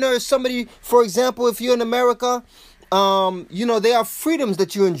foreigner is somebody, for example, if you're in America, there are freedoms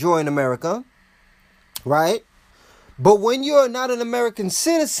that you enjoy in America, right? But when you're not an American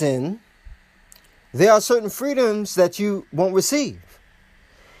citizen, there are certain freedoms that you won't receive.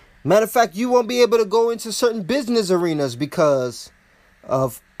 Matter of fact, you won't be able to go into certain business arenas because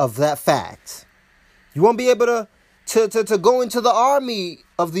of that fact. You won't be able to go into the army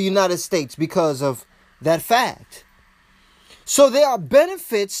of the United States because of that fact. So there are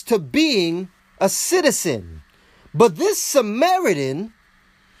benefits to being a citizen. But this Samaritan,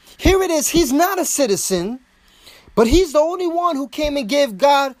 here it is, he's not a citizen, but he's the only one who came and gave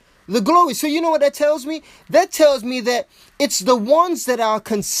God the glory. So you know what that tells me? That tells me that it's the ones that are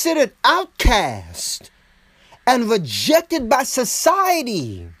considered outcast and rejected by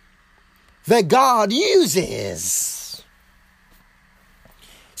society that God uses.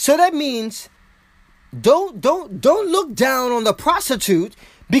 So that means don't look down on the prostitute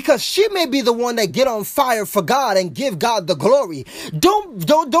because she may be the one that get on fire for God and give God the glory. Don't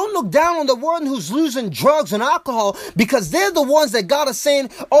look down on the one who's losing drugs and alcohol because they're the ones that God is saying,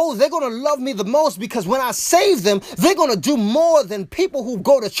 oh, they're going to love me the most because when I save them, they're going to do more than people who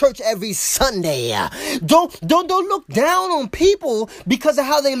go to church every Sunday. Don't look down on people because of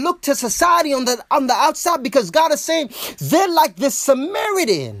how they look to society on the outside, because God is saying they're like this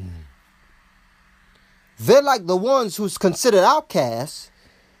Samaritan. They're like the ones who's considered outcasts.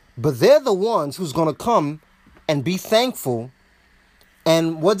 But they're the ones who's going to come and be thankful.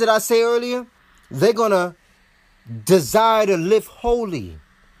 And what did I say earlier? They're going to desire to live holy,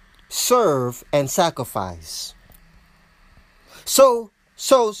 serve, and sacrifice. So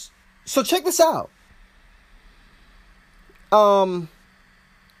check this out.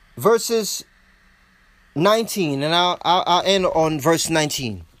 Verses 19, and I'll end on verse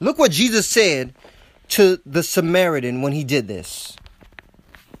 19. Look what Jesus said to the Samaritan when he did this.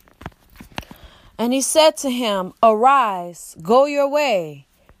 And he said to him, arise, go your way.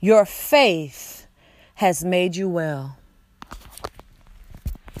 Your faith has made you well.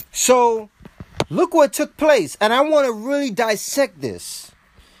 So look what took place. And I want to really dissect this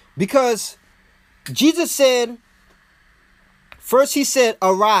because Jesus said, first he said,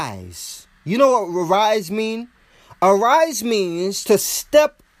 arise. You know what arise mean? Arise means to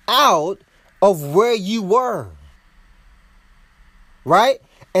step out of where you were. Right?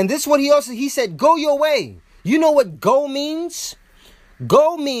 And this is what he said, go your way. You know what go means?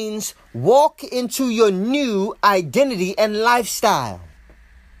 Go means walk into your new identity and lifestyle.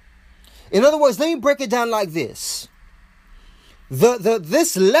 In other words, let me break it down like this.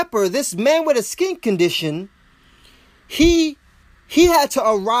 This leper, this man with a skin condition, he had to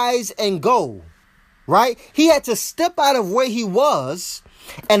arise and go, right? He had to step out of where he was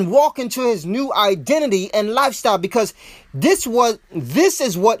and walk into his new identity and lifestyle, because this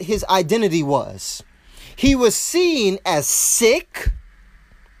is what his identity was. He was seen as sick.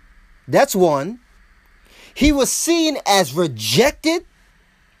 That's one. He was seen as rejected.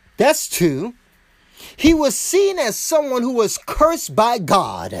 That's two. He was seen as someone who was cursed by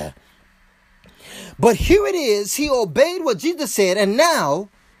God. But here it is. He obeyed what Jesus said, and now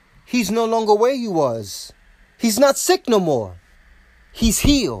he's no longer where he was. He's not sick no more. He's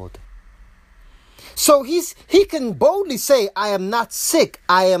healed. So he can boldly say, I am not sick.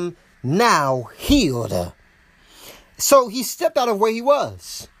 I am now healed. So he stepped out of where he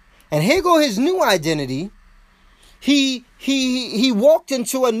was. And here go his new identity. He walked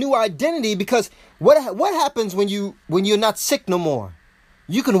into a new identity, because what happens when you're not sick no more?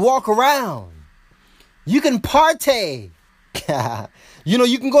 You can walk around. You can party.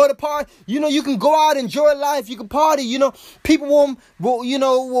 You can go to party. You can go out, enjoy life. You can party. People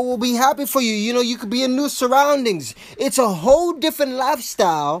will be happy for you. You could be in new surroundings. It's a whole different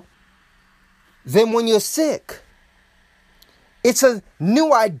lifestyle than when you're sick. It's a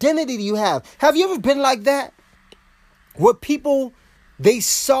new identity you have. Have you ever been like that? Where people, they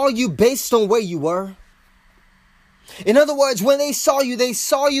saw you based on where you were? In other words, when they saw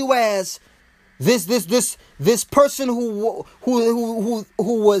you as this person who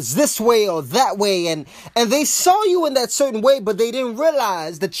was this way or that way, and they saw you in that certain way, but they didn't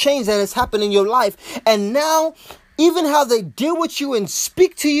realize the change that has happened in your life. And now, even how they deal with you and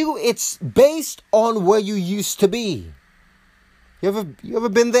speak to you, it's based on where you used to be. You ever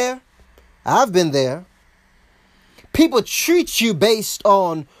been there? I've been there. People treat you based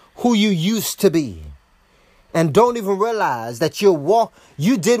on who you used to be, and don't even realize that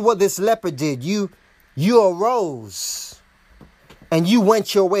you did what this leper did. You arose and you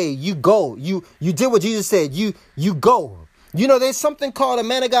went your way. You go. You did what Jesus said. You go. There's something called, a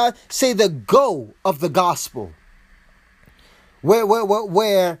man of God say, the go of the gospel,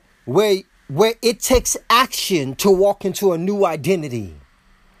 where it takes action to walk into a new identity.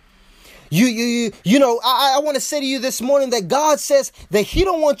 I want to say to you this morning that God says that he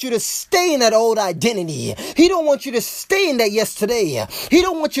don't want you to stay in that old identity. He don't want you to stay in that yesterday. He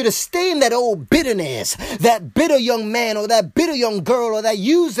don't want you to stay in that old bitterness, that bitter young man or that bitter young girl, or that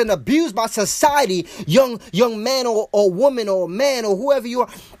used and abused by society, young man or woman or man or whoever you are.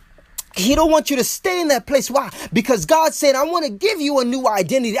 He don't want you to stay in that place. Why? Because God said, I want to give you a new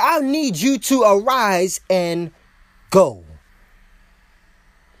identity. I need you to arise and go.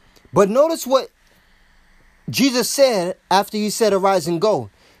 But notice what Jesus said after he said arise and go.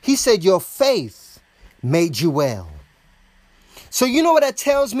 He said, your faith made you well. So you know what that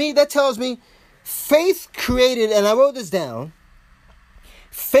tells me? That tells me faith created, and I wrote this down,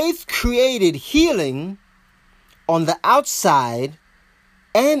 faith created healing on the outside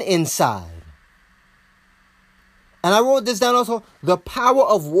and inside. And I wrote this down also, the power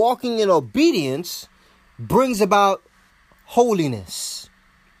of walking in obedience brings about holiness.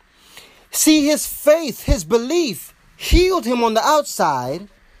 See, his faith, his belief healed him on the outside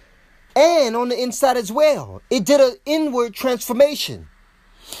and on the inside as well. It did an inward transformation.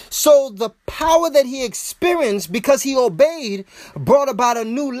 So the power that he experienced because he obeyed brought about a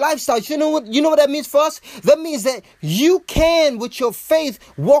new lifestyle. You know what that means for us? That means that you can, with your faith,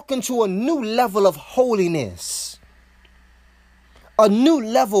 walk into a new level of holiness, a new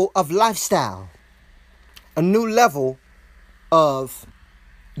level of lifestyle, a new level of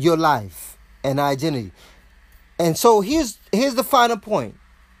your life and identity. And so here's the final point.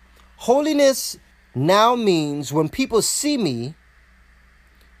 Holiness now means when people see me,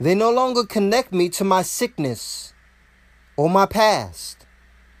 they no longer connect me to my sickness or my past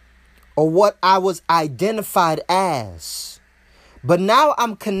or what I was identified as. But now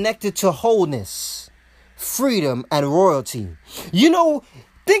I'm connected to wholeness, freedom, and royalty.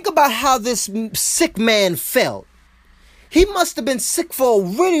 Think about how this sick man felt. He must have been sick for a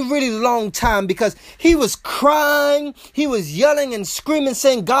really, really long time, because he was crying. He was yelling and screaming,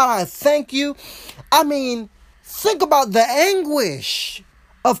 saying, God, I thank you. I mean, think about the anguish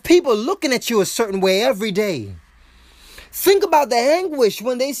of people looking at you a certain way every day. Think about the anguish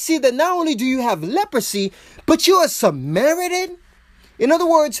when they see that not only do you have leprosy, but you're a Samaritan. In other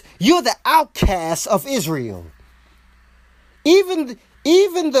words, you're the outcast of Israel. Even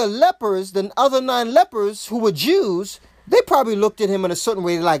the lepers, the other 9 lepers who were Jews, they probably looked at him in a certain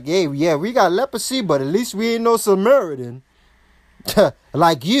way like, hey, yeah, we got leprosy, but at least we ain't no Samaritan.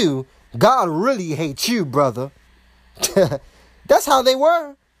 Like you, God really hates you, brother. That's how they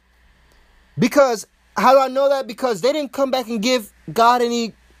were. Because, how do I know that? Because they didn't come back and give God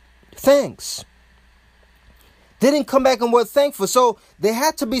any thanks. They didn't come back and were thankful. So there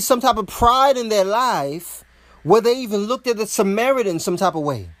had to be some type of pride in their life where they even looked at the Samaritan some type of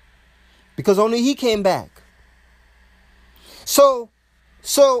way, because only he came back. So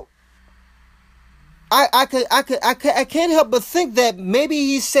I can't help but think that maybe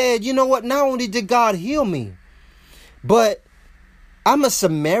he said, you know what, not only did God heal me, but I'm a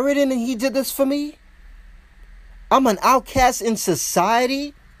Samaritan and he did this for me. I'm an outcast in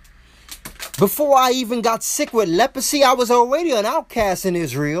society. Before I even got sick with leprosy, I was already an outcast in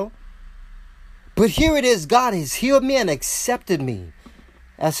Israel. But here it is, God has healed me and accepted me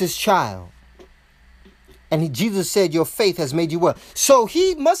as his child. And Jesus said, your faith has made you well. So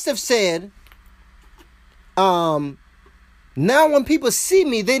he must have said, now when people see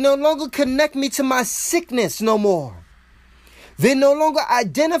me, they no longer connect me to my sickness no more. They no longer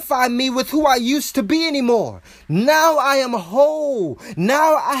identify me with who I used to be anymore. Now I am whole.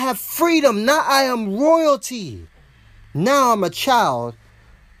 Now I have freedom. Now I am royalty. Now I'm a child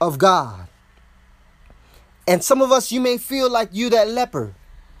of God. And some of us, you may feel like you that leper.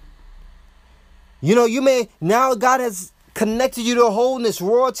 You know, now God has connected you to wholeness,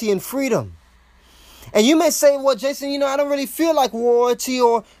 royalty, and freedom. And you may say, well, Jason, I don't really feel like royalty.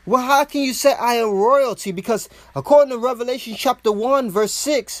 Or, well, how can you say I am royalty? Because according to Revelation chapter 1, verse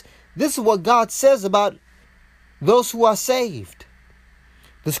 6, this is what God says about those who are saved.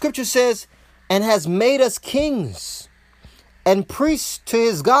 The scripture says, and has made us kings and priests to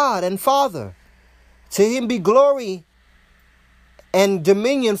his God and Father. To him be glory and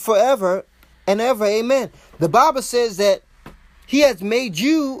dominion forever and ever. Amen. The Bible says that he has made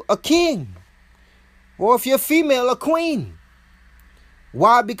you a king. Or if you're female, a queen.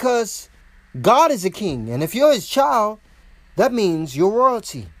 Why? Because God is a king. And if you're his child, that means you're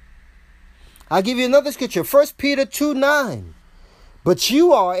royalty. I'll give you another scripture. 1 Peter 2:9. But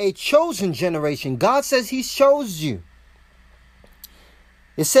you are a chosen generation. God says he chose you.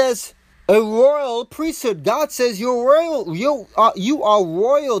 It says a royal priesthood. God says you're royal. You are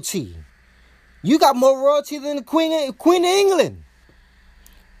royalty. You got more royalty than the Queen of England.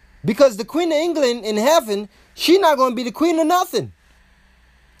 Because the Queen of England in heaven, she's not going to be the queen of nothing.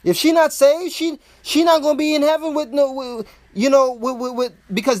 If she not saved, she not going to be in heaven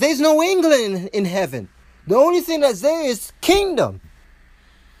because there's no England in heaven. The only thing that's there is kingdom.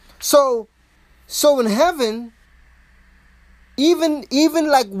 So in heaven, even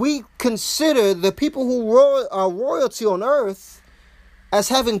like we consider the people who are royalty on earth as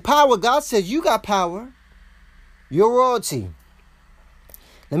having power, God says you got power. You're royalty.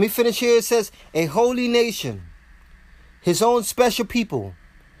 Let me finish here. It says, a holy nation, his own special people,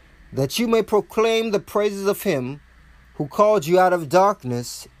 that you may proclaim the praises of him who called you out of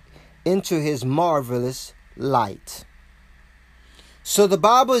darkness into his marvelous light. So the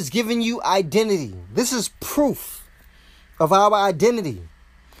Bible is giving you identity. This is proof of our identity.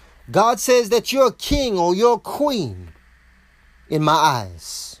 God says that you're a king or you're a queen in my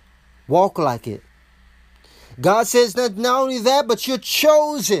eyes. Walk like it. God says that not only that, but you're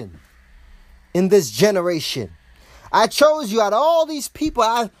chosen in this generation. I chose you out of all these people.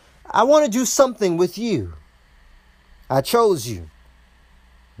 I want to do something with you. I chose you.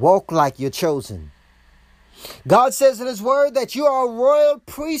 Walk like you're chosen. God says in his word that you are a royal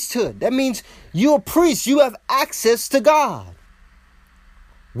priesthood. That means you're a priest. You have access to God.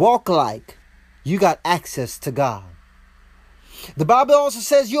 Walk like you got access to God. The Bible also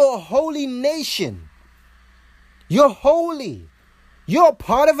says you're a holy nation. You're holy. You're a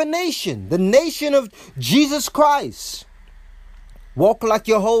part of a nation. The nation of Jesus Christ. Walk like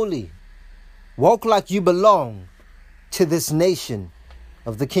you're holy. Walk like you belong to this nation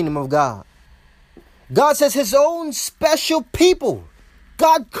of the kingdom of God. God says his own special people.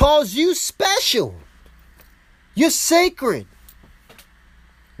 God calls you special. You're sacred.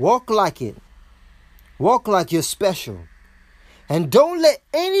 Walk like it. Walk like you're special. And don't let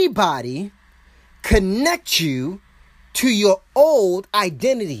anybody connect you to your old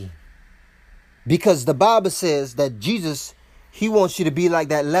identity. Because the Bible says that Jesus, he wants you to be like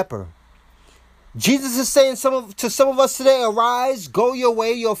that leper. Jesus is saying to some of us today, arise, go your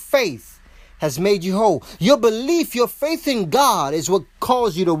way, your faith has made you whole. Your belief, your faith in God is what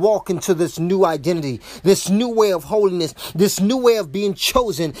caused you to walk into this new identity, this new way of holiness, this new way of being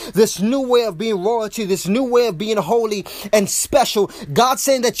chosen, this new way of being royalty, this new way of being holy and special. God's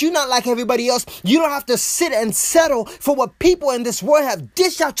saying that you're not like everybody else. You don't have to sit and settle for what people in this world have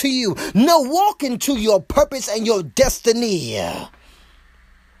dished out to you. No, walk into your purpose and your destiny.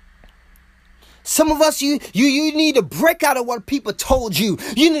 Some of us, you need to break out of what people told you.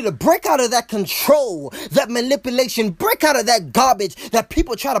 You need to break out of that control, that manipulation, break out of that garbage that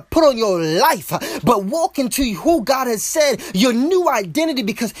people try to put on your life. But walk into who God has said, your new identity,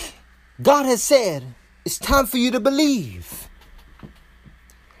 because God has said it's time for you to believe.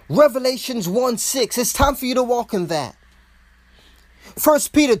 Revelations 1:6, it's time for you to walk in that.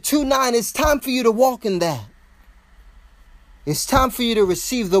 1 Peter 2:9, it's time for you to walk in that. It's time for you to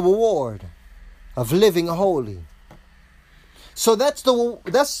receive the reward of living holy. So that's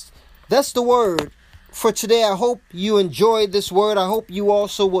the word for today. I hope you enjoyed this word. I hope you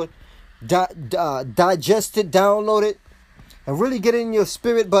also would digest it, download it, and really get it in your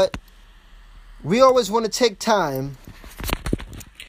spirit. But we always want to take time